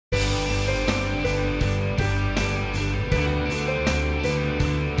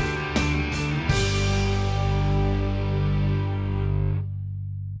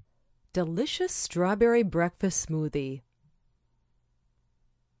Delicious strawberry breakfast smoothie.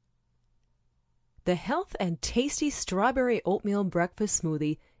 The health and tasty strawberry oatmeal breakfast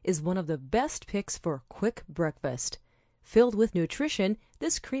smoothie is one of the best picks for a quick breakfast. Filled with nutrition,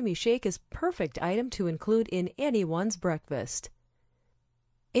 this creamy shake is a perfect item to include in anyone's breakfast.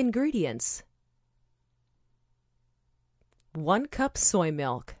 Ingredients: 1 cup soy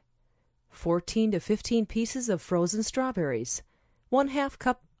milk, 14 to 15 pieces of frozen strawberries, 1/2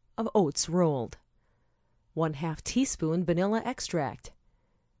 cup of oats rolled, 1/2 teaspoon vanilla extract,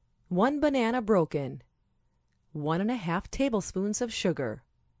 1 banana broken, 1½ tablespoons of sugar.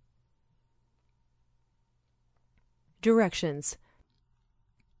 Directions: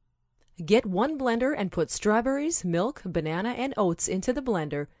 get 1 blender and put strawberries, milk, banana, and oats into the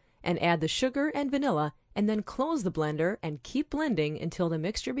blender and add the sugar and vanilla, and then close the blender and keep blending until the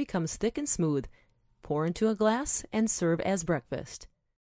mixture becomes thick and smooth. Pour into a glass and serve as breakfast.